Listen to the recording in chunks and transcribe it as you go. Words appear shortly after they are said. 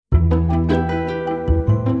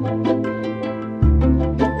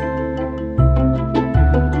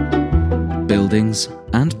buildings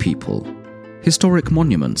and people, historic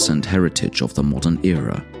monuments and heritage of the modern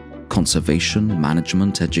era, conservation,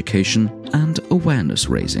 management, education, and awareness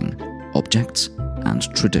raising, objects and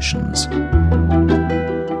traditions.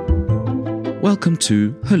 Welcome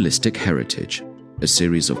to Holistic Heritage, a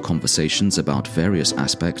series of conversations about various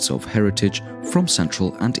aspects of heritage from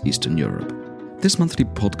Central and Eastern Europe. This monthly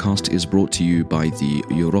podcast is brought to you by the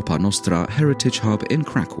Europa Nostra Heritage Hub in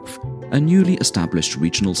Kraków, a newly established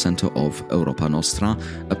regional centre of Europa Nostra,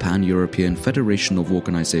 a pan-European federation of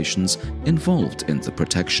organisations involved in the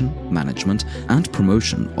protection, management and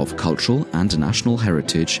promotion of cultural and national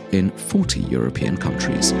heritage in 40 European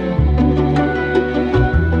countries.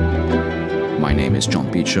 My name is John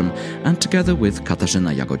Beecham, and together with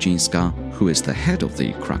Katarzyna Jagodzińska, who is the head of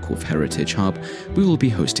the Kraków Heritage Hub, we will be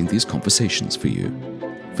hosting these conversations for you.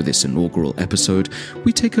 For this inaugural episode,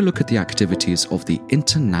 we take a look at the activities of the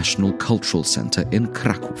International Cultural Centre in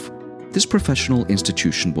Kraków. This professional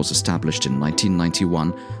institution was established in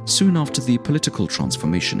 1991, soon after the political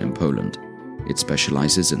transformation in Poland. It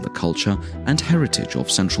specializes in the culture and heritage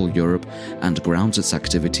of Central Europe and grounds its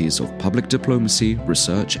activities of public diplomacy,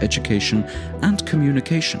 research, education, and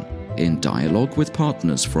communication in dialogue with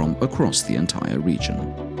partners from across the entire region.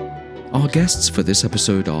 Our guests for this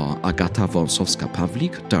episode are Agata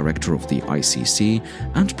Wąsowska-Pawlik, Director of the ICC,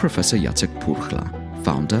 and Professor Jacek Purchla,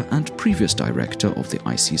 Founder and previous Director of the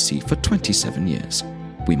ICC for 27 years.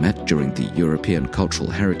 We met during the European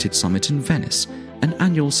Cultural Heritage Summit in Venice, an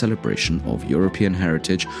annual celebration of European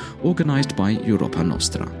heritage organized by Europa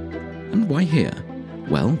Nostra. And why here?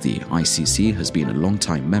 Well, the ICC has been a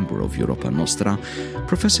long-time member of Europa Nostra.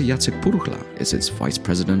 Professor Jacek Purchla is its vice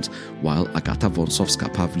president, while Agata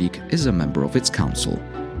Wąsowska-Pawlik is a member of its council,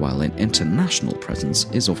 while an international presence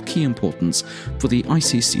is of key importance for the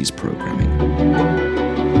ICC's programming.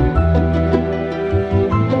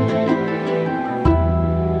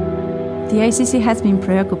 The ICC has been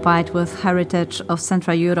preoccupied with heritage of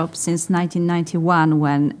Central Europe since 1991,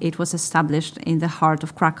 when it was established in the heart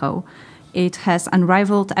of Kraków. It has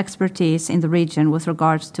unrivaled expertise in the region with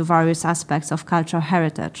regard to various aspects of cultural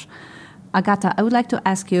heritage. Agata, I would like to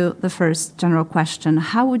ask you the first general question.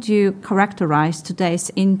 How would you characterize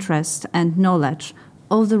today's interest and knowledge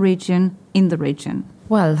of the region in the region?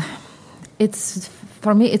 Well,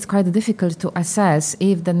 for me, it's quite difficult to assess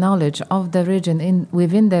if the knowledge of the region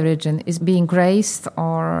within the region is being raised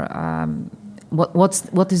or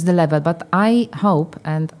what is the level. But I hope,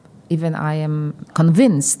 and even I am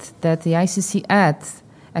convinced, that the ICC adds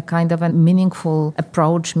a kind of a meaningful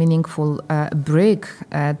approach, meaningful brick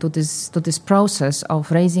to this process of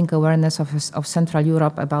raising awareness of Central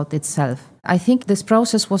Europe about itself. I think this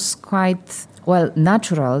process was quite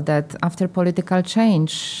natural, that after political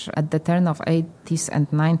change at the turn of 80s and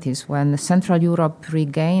 90s, when Central Europe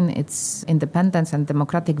regained its independence and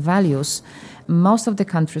democratic values, most of the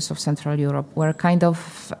countries of Central Europe were kind of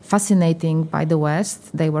fascinating by the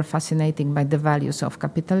West. They were fascinating by the values of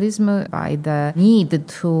capitalism, by the need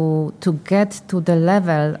to get to the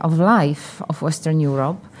level of life of Western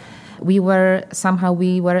Europe. We were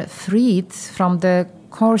freed from the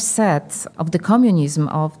corset of the communism,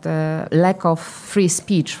 of the lack of free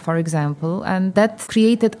speech, for example, and that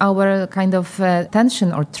created our kind of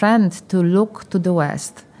tension or trend to look to the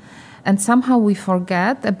West. And somehow we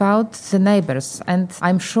forget about the neighbors. And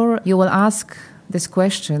I'm sure you will ask this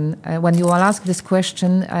question,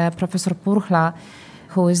 Professor Purchla,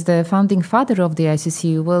 who is the founding father of the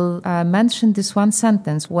ICC, will mention this one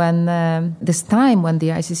sentence. When the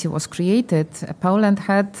ICC was created, Poland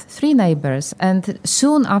had 3 neighbors, and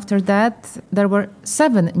soon after that, there were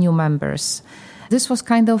 7 new members. This was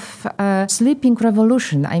kind of a sleeping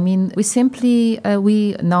revolution. I mean,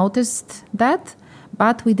 we noticed that,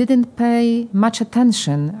 but we didn't pay much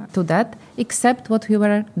attention to that, except what we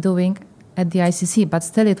were doing at the ICC. But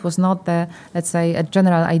still, it was not a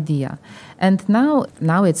general idea. And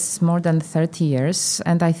now it's more than 30 years,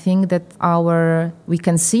 and I think that we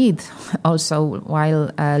can see it also while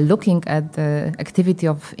looking at the activity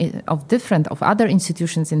of other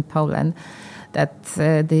institutions in Poland, that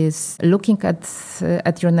this looking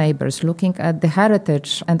at your neighbors, looking at the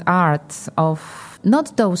heritage and art of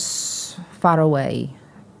not those far away,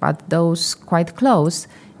 but those quite close,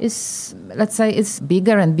 is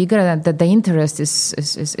bigger and bigger, and that the interest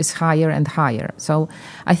is higher and higher. So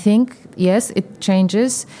I think, yes, it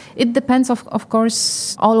changes. It depends, of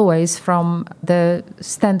course, always from the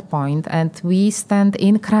standpoint. And we stand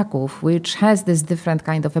in Kraków, which has this different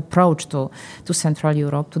kind of approach to Central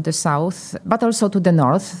Europe, to the south, but also to the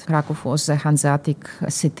north. Kraków was a Hanseatic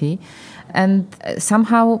city. And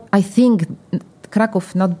somehow I think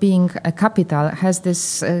Kraków, not being a capital, has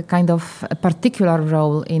this kind of a particular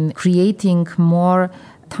role in creating more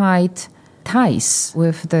tight ties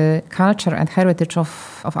with the culture and heritage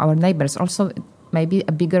of our neighbors. Also, maybe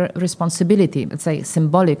a bigger responsibility, let's say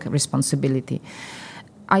symbolic responsibility.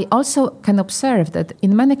 I also can observe that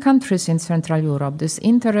in many countries in Central Europe, this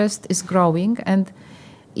interest is growing. And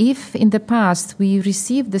if in the past we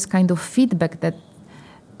received this kind of feedback that,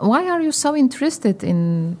 why are you so interested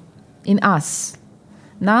in us?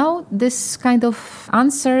 Now this kind of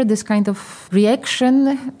answer, this kind of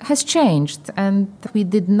reaction has changed, and we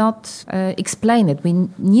did not explain it. We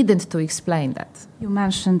needed to explain that. You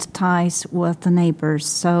mentioned ties with the neighbors.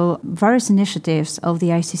 So various initiatives of the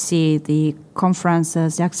ICC, the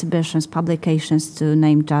conferences, the exhibitions, publications, to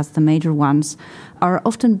name just the major ones, are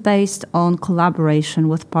often based on collaboration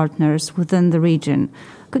with partners within the region.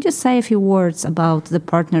 Could you say a few words about the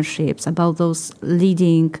partnerships, about those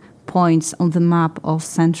leading points on the map of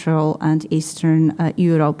Central and Eastern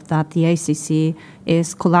Europe that the ICC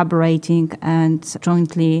is collaborating and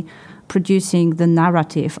jointly producing the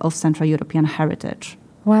narrative of Central European heritage?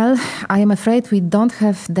 Well, I am afraid we don't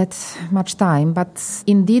have that much time, but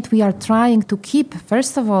indeed we are trying to keep,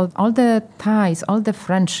 first of all the ties, all the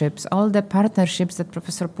friendships, all the partnerships that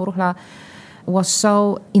Professor Purchla was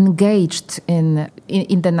so engaged in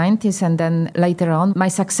the 90s, and then later on my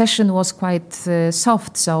succession was quite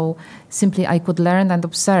soft, so simply I could learn and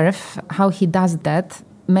observe how he does that.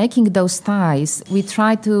 Making those ties, we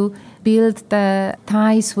try to build the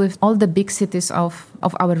ties with all the big cities of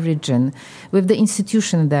our region, with the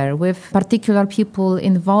institution there, with particular people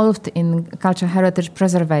involved in cultural heritage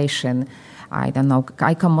preservation. I don't know,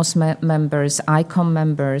 ICOMOS members, ICOM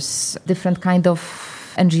members, different kind of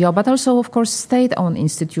NGO, but also, of course, state-owned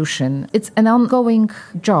institution. It's an ongoing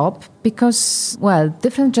job because, well,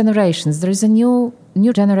 different generations. There is a new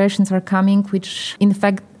generations are coming, which in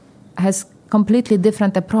fact has completely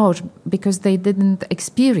different approach because they didn't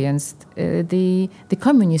experience the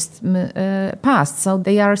communist past. So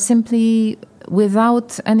they are simply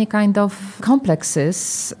without any kind of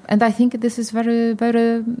complexes. And I think this is very,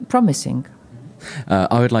 very promising.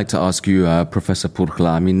 I would like to ask you, Professor Purchla,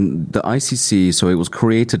 I mean, the ICC, so it was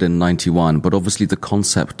created in 91, but obviously the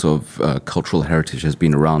concept of cultural heritage has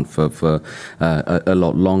been around for a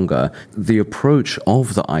lot longer. The approach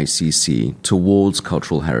of the ICC towards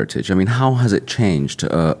cultural heritage, I mean, how has it changed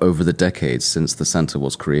over the decades since the center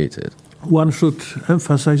was created? One should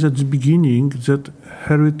emphasize at the beginning that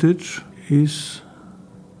heritage is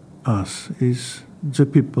us, is the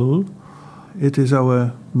people. It is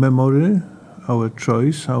our memory, our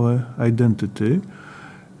choice, our identity.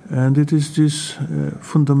 And it is this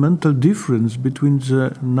fundamental difference between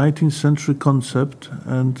the 19th century concept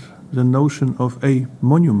and the notion of a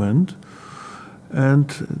monument and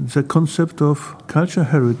the concept of cultural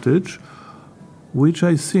heritage, which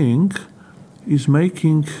I think is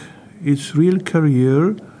making its real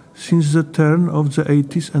career since the turn of the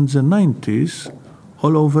 80s and the 90s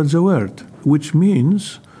all over the world, which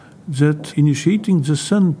means that initiating the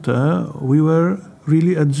center, we were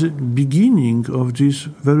really at the beginning of this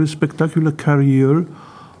very spectacular career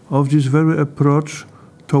of this very approach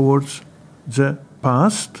towards the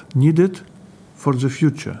past needed for the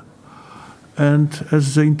future. And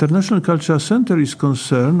as the International Cultural Center is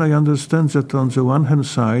concerned, I understand that on the one hand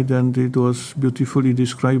side, and it was beautifully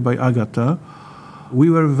described by Agata, we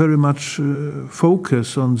were very much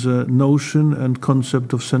focused on the notion and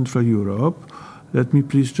concept of Central Europe. Let me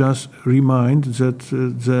please just remind that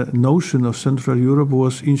the notion of Central Europe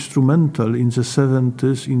was instrumental in the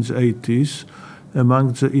 70s, in the 80s,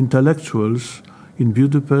 among the intellectuals in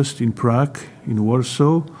Budapest, in Prague, in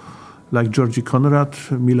Warsaw, like Georgi Konrad,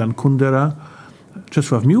 Milan Kundera,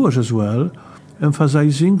 Czesław Miłosz as well,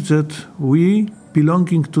 emphasizing that we,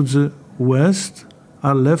 belonging to the West,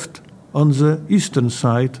 are left on the eastern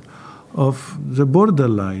side of the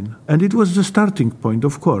borderline. And it was the starting point,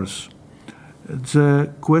 of course.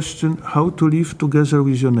 The question how to live together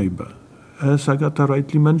with your neighbor. As Agata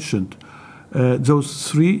rightly mentioned, those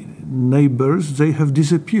three neighbors, they have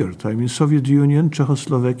disappeared. I mean, Soviet Union,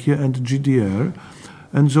 Czechoslovakia, and GDR.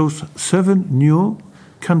 And those 7 new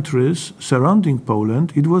countries surrounding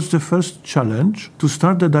Poland, it was the first challenge to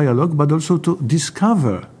start the dialogue, but also to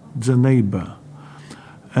discover the neighbor.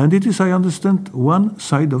 And it is, I understand, one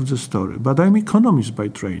side of the story. But I'm economist by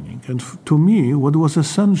training. And to me, what was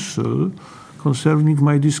essential concerning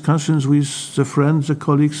my discussions with the friends, the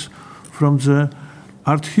colleagues from the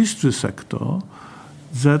art history sector,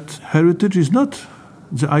 that heritage is not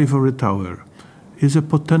the ivory tower. is a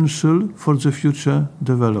potential for the future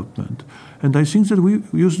development. And I think that we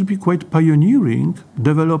used to be quite pioneering,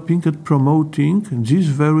 developing and promoting this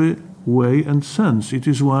very way and sense. It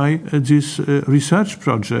is why this research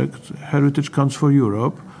project, Heritage Counts for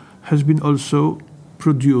Europe, has been also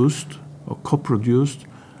produced or co-produced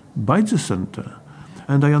by the center.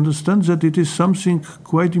 And I understand that it is something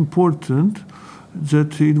quite important,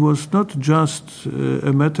 that it was not just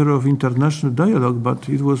a matter of international dialogue, but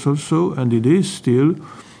it was also, and it is still,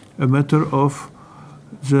 a matter of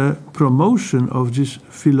the promotion of this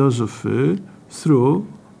philosophy through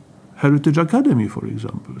Heritage Academy, for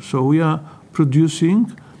example. So we are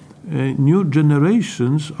producing new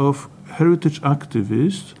generations of heritage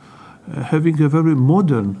activists having a very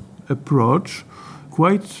modern approach,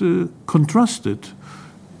 quite contrasted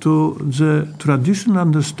to the traditional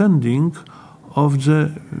understanding of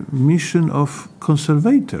the mission of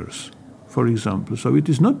conservators, for example. So it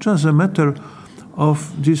is not just a matter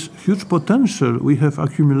of this huge potential we have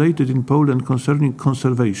accumulated in Poland concerning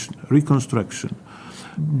conservation, reconstruction,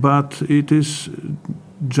 but it is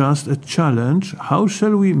just a challenge. How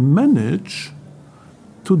shall we manage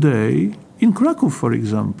today in Kraków, for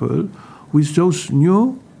example, with those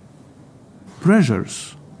new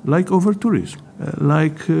pressures like over-tourism,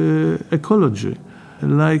 like ecology,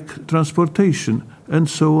 like transportation, and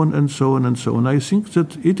so on and so on and so on. I think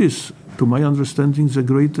that it is, to my understanding, the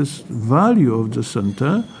greatest value of the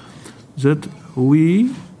center, that we,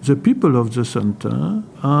 the people of the center,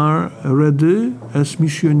 are ready as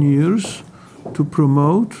missionaries to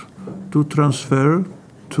promote, to transfer,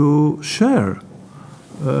 to share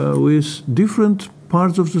with different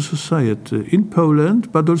parts of the society in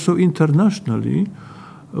Poland, but also internationally,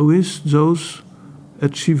 with those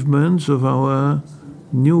achievements of our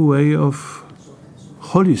new way of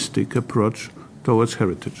holistic approach towards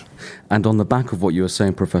heritage. And on the back of what you were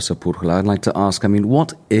saying, Professor Purchla, I'd like to ask,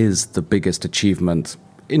 what is the biggest achievement,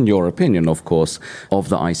 in your opinion, of course, of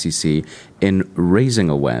the ICC in raising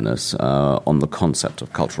awareness on the concept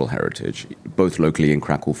of cultural heritage, both locally in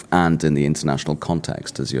Kraków and in the international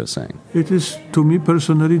context, as you're saying? It is, to me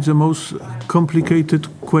personally, the most complicated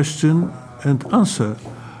question and answer.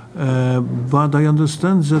 But I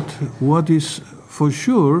understand that what is for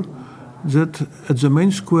sure, that at the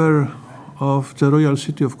main square of the royal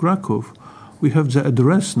city of Kraków, we have the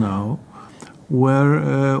address now,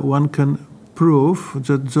 where one can prove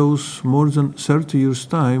that those more than 30 years'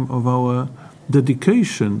 time of our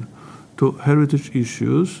dedication to heritage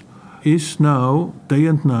issues is now, day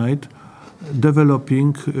and night,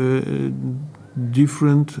 developing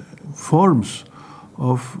different forms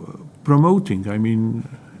of promoting.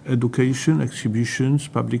 Education, exhibitions,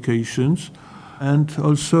 publications, and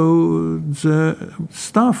also the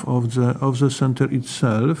staff of the center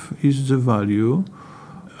itself is the value.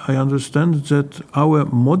 I understand that our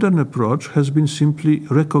modern approach has been simply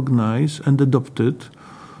recognized and adopted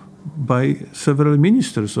by several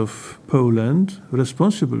ministers of Poland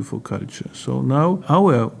responsible for culture. So now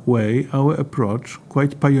our way, our approach,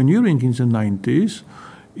 quite pioneering in the 90s,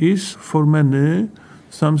 is for many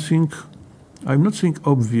something, I'm not saying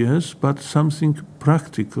obvious, but something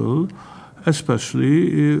practical,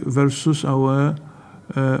 especially versus our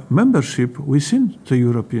membership within the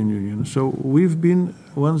European Union. So we've been,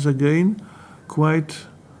 once again, quite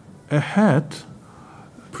ahead,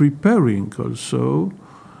 preparing also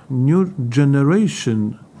new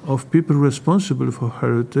generation of people responsible for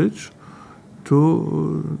heritage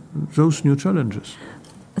to those new challenges.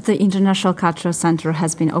 The International Cultural Center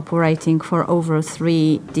has been operating for over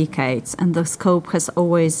 3 decades, and the scope has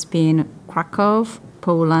always been Kraków,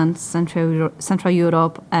 Poland, Central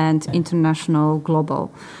Europe, and international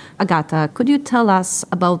global. Agata, could you tell us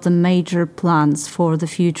about the major plans for the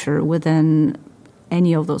future within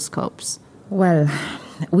any of those scopes? Well,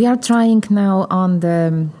 we are trying now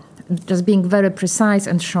on just being very precise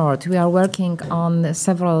and short. We are working on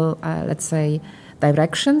several,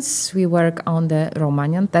 directions. We work on the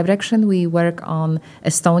Romanian direction. We work on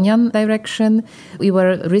Estonian direction. We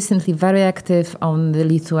were recently very active on the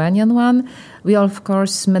Lithuanian one. We, of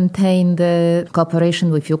course, maintain the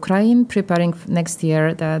cooperation with Ukraine, preparing next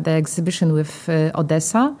year the exhibition with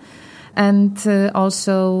Odessa. And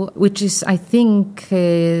also, which is, I think,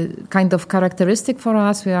 kind of characteristic for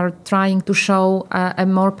us, we are trying to show a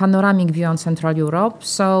more panoramic view on Central Europe.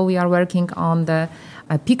 So we are working on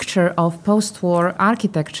a picture of post-war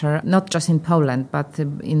architecture, not just in Poland, but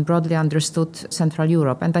in broadly understood Central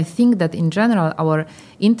Europe. And I think that in general, our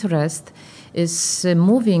interest is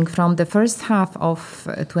moving from the first half of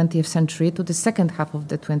 20th century to the second half of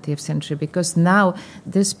the 20th century, because now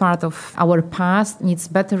this part of our past needs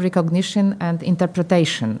better recognition and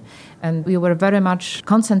interpretation. And we were very much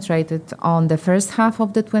concentrated on the first half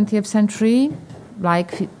of the 20th century,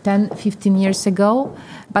 like 10, 15 years ago.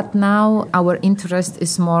 But now our interest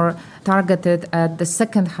is more targeted at the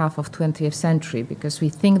second half of 20th century, because we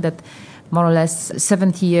think that more or less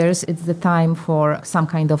 70 years is the time for some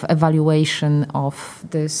kind of evaluation of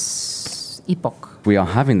this epoch. We are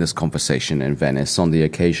having this conversation in Venice on the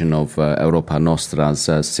occasion of Europa Nostra's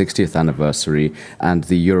 60th anniversary and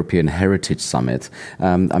the European Heritage Summit.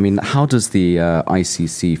 How does the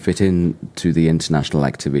ICC fit into the international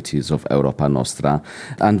activities of Europa Nostra,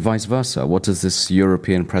 and vice versa? What does this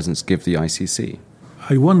European presence give the ICC?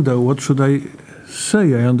 I wonder, what should I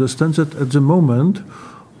say? I understand that at the moment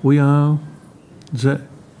we are the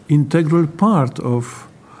integral part of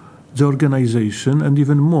the organization, and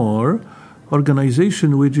even more,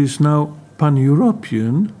 organization which is now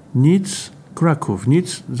pan-European needs Kraków,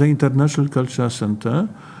 needs the International Cultural Center,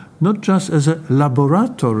 not just as a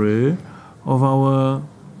laboratory of our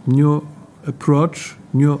new approach,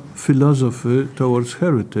 new philosophy towards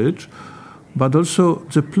heritage, but also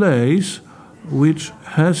the place which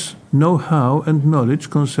has know-how and knowledge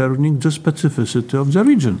concerning the specificity of the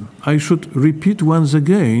region. I should repeat once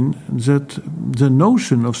again that the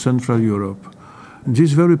notion of Central Europe,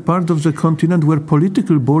 this very part of the continent where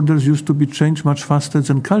political borders used to be changed much faster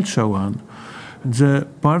than culture one, the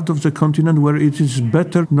part of the continent where it is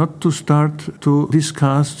better not to start to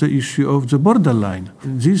discuss the issue of the borderline.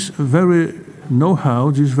 This very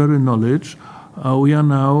know-how, this very knowledge, we are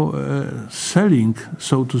now selling,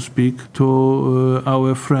 so to speak, to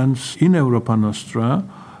our friends in Europa Nostra,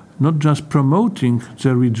 not just promoting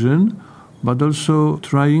the region, but also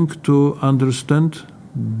trying to understand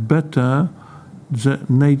better the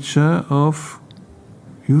nature of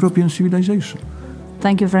European civilization.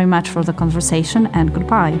 Thank you very much for the conversation, and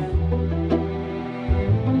goodbye.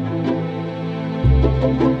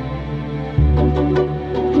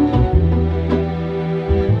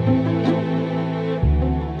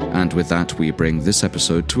 And with that, we bring this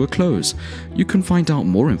episode to a close. You can find out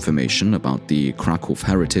more information about the Kraków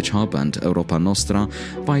Heritage Hub and Europa Nostra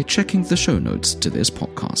by checking the show notes to this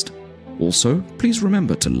podcast. Also, please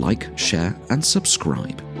remember to like, share, and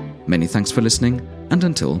subscribe. Many thanks for listening, and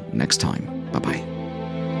until next time, bye-bye.